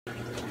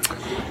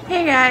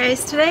Hey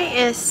guys,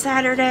 today is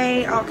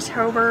Saturday,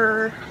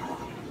 October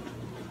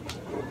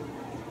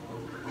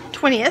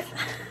 20th.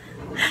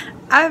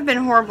 I've been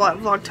horrible at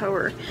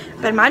Vlogtober,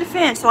 but in my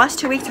defense, the last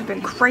 2 weeks have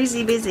been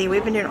crazy busy.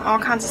 We've been doing all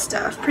kinds of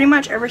stuff. Pretty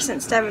much ever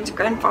since Devin's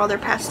grandfather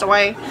passed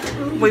away,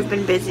 we've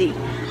been busy.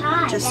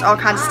 Just all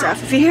kinds of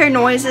stuff. If you hear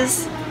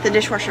noises, the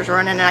dishwasher's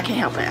running and I can't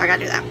help it. I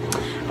gotta do that.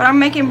 But I'm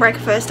making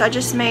breakfast. I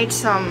just made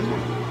some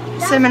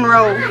cinnamon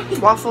roll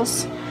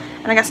waffles,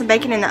 and I got some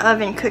bacon in the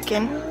oven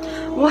cooking.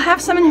 We'll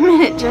have some in a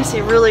minute.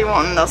 Jesse really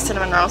wanting those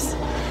cinnamon rolls.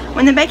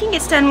 When the bacon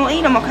gets done, we'll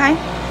eat them, okay?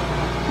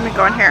 Let me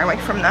go in here away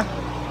from the...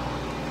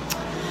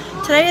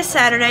 Today is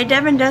Saturday.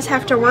 Devin does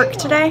have to work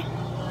today.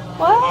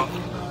 What?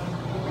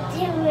 I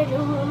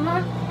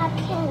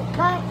can't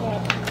cut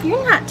it.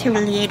 You're not too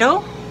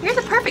little. You're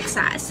the perfect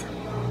size.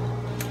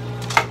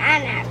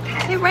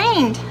 It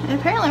rained. It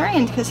apparently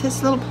rained because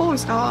his little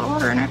pool's got a lot of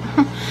water in it.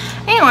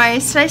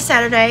 Anyways, today's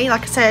Saturday,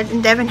 like I said,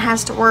 and Devin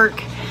has to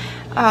work.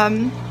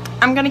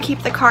 I'm going to keep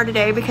the car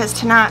today because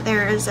tonight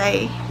there is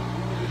a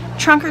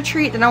trunk or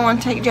treat that I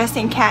want to take Jesse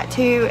and Kat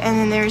to, and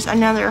then there's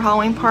another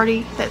Halloween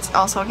party that's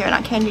also giving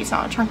out candy. It's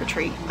not a trunk or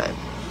treat, but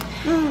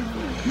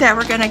that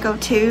we're going to go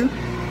to.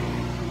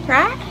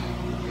 Right?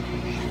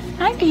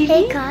 Hi, baby.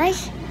 Hey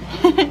guys,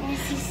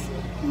 this is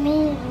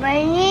me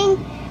raining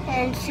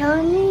and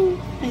sunny.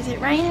 Is it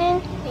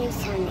raining? It's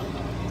sunny.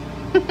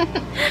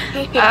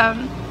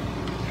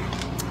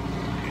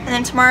 And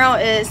then tomorrow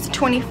is the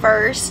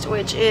 21st,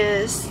 which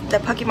is the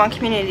Pokemon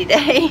Community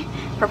Day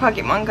for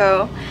Pokemon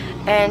Go.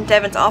 And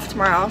Devin's off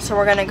tomorrow, so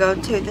we're going to go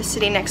to the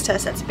city next to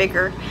us that's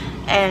bigger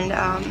and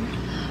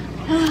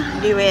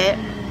do it.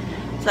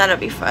 So that'll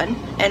be fun.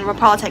 And we'll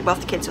probably take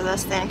both the kids with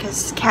us then,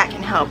 because Kat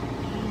can help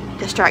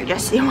distract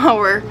Jesse while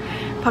we're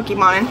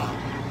Pokemoning.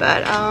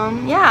 But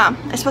yeah,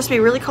 it's supposed to be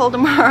really cold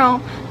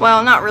tomorrow.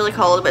 Well, not really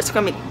cold, but it's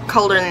going to be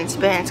colder than it's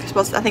been. It's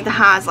supposed to, I think the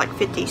high is like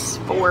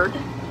 54.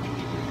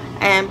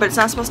 But it's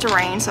not supposed to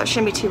rain, so it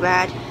shouldn't be too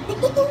bad.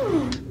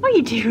 What are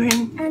you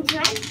doing? I'm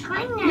trying to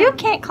climb that. You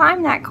can't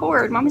climb that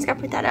cord. Mommy's got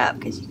to put that up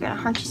because you're going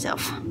to hurt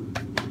yourself.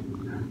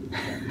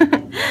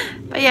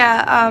 But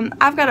yeah,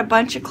 I've got a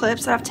bunch of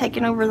clips that I've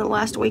taken over the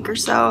last week or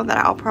so that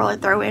I'll probably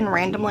throw in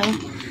randomly.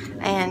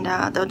 And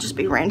they'll just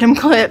be random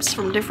clips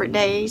from different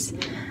days.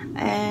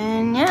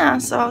 And yeah,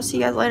 so I'll see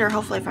you guys later,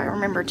 hopefully, if I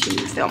remember to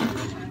film.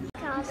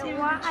 I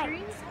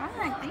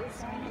like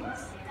these ones.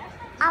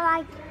 I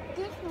like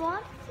this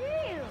one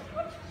too.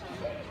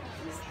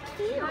 It's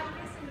cute.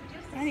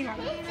 Daddy,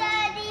 Hey,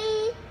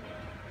 Daddy.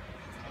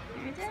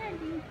 Hey,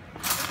 Daddy.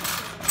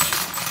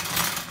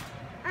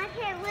 I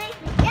can't wait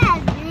for that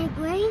big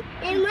green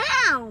and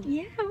round.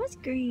 Yeah, it was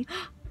green.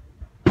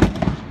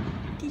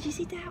 Did you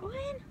see that one?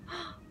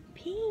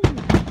 Pink.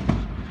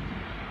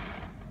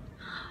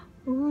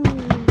 Ooh.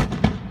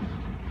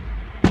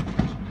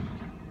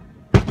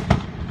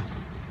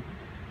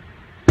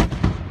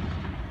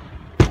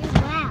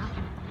 Wow.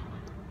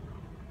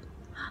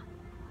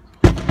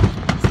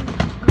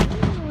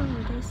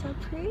 Oh, they're so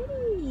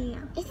pretty.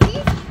 It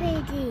is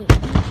pretty.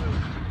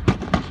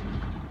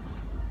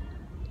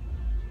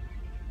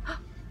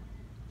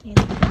 Get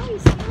it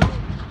nice, huh?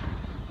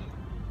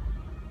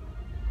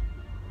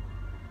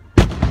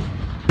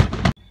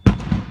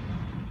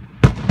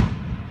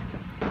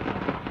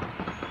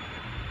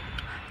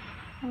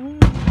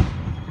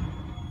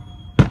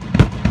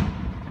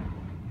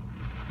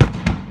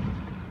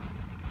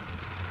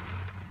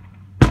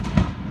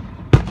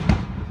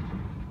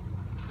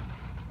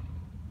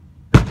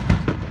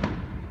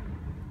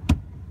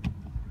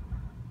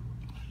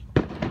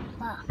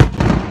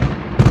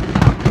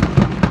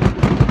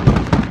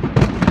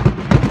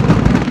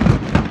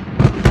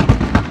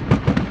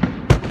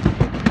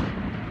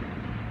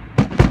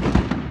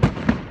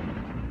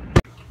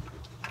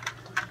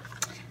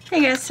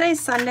 Hey guys, today's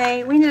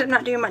Sunday. We ended up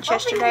not doing much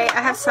yesterday.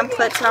 I have some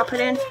clips that I'll put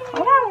in.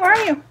 Hold on, where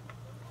are you?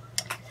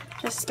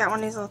 Just got one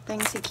of these little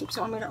things he keeps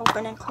wanting me to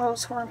open and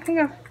close for him.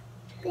 Here you go.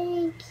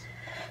 Thanks.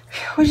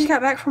 We just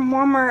got back from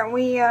Walmart.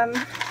 We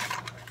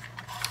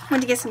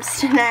went to get some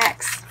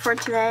snacks for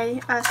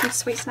today. Some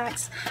sweet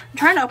snacks. I'm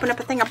trying to open up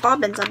a thing of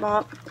bobbins I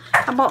bought.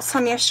 I bought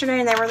some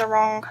yesterday and they were the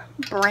wrong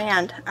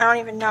brand. I don't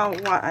even know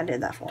what I did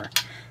that for.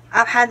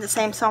 I've had the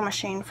same sewing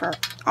machine for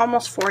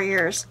almost 4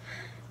 years.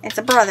 It's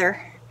a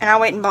Brother. And I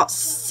went and bought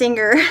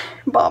Singer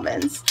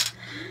bobbins.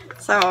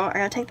 So I'm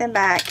going to take them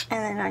back.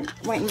 And then I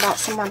went and bought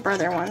some more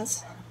Brother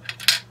ones.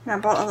 And I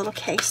bought a little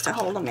case to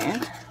hold them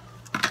in.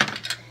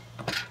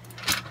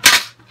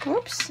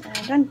 Whoops. And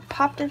I done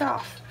popped it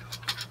off.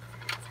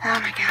 Oh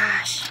my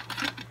gosh.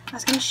 I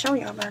was going to show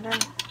you, but I done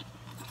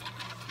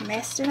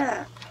messed it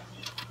up.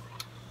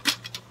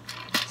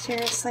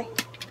 Seriously.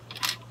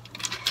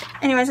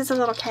 Anyways, it's a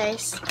little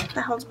case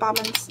that holds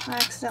bobbins. I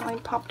accidentally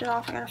popped it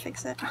off. I got to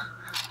fix it.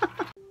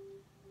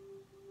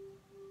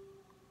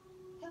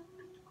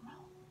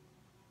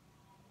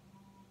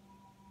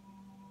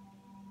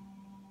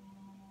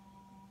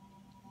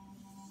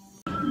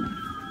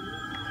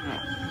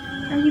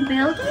 Are you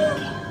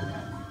building?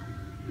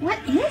 What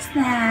is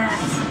that?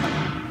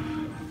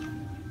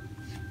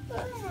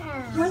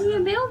 What are you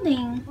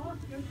building?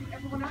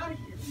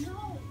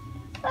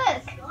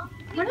 Look.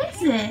 What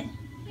is it?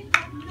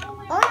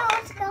 Oh no,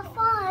 it's gonna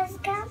fall. It's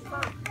gonna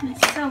fall.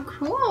 That's so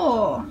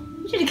cool.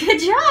 You did a good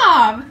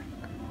job.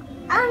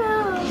 Oh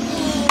no.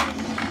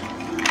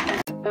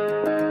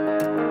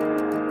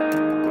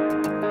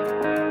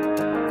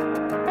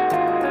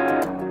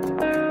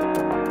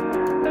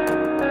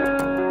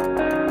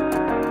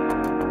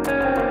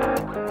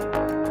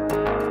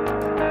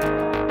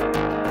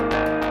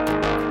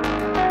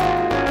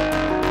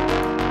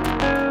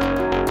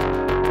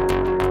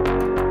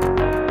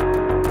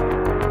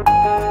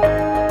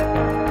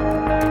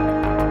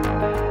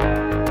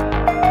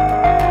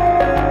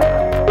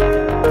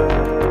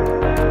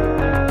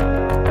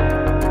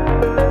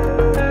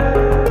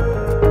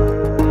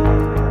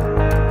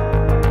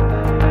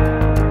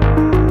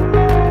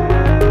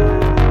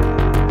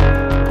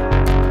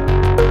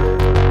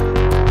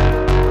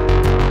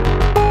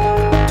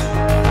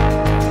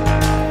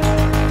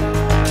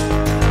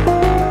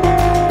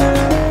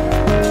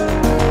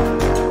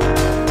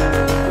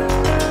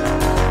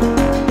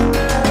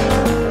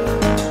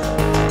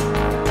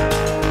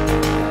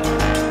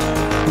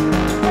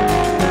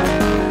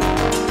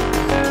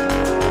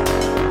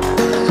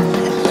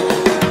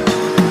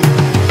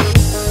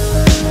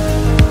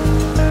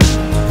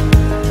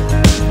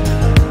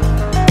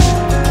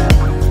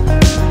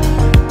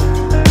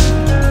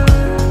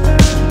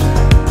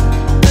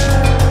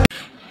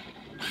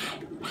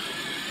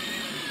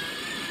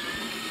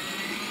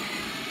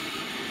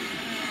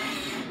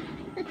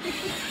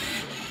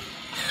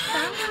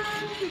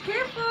 Be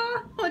careful.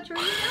 Watch where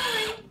you're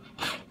going.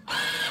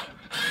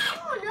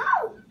 Oh no.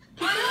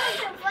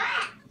 It's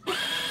flat.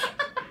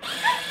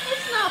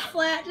 It's not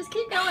flat. Just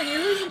keep going. You're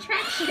losing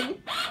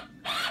traction.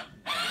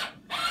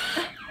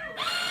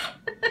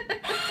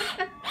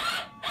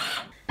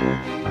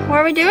 What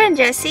are we doing,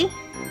 Jessie?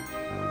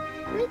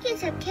 Look at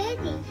some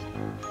candy.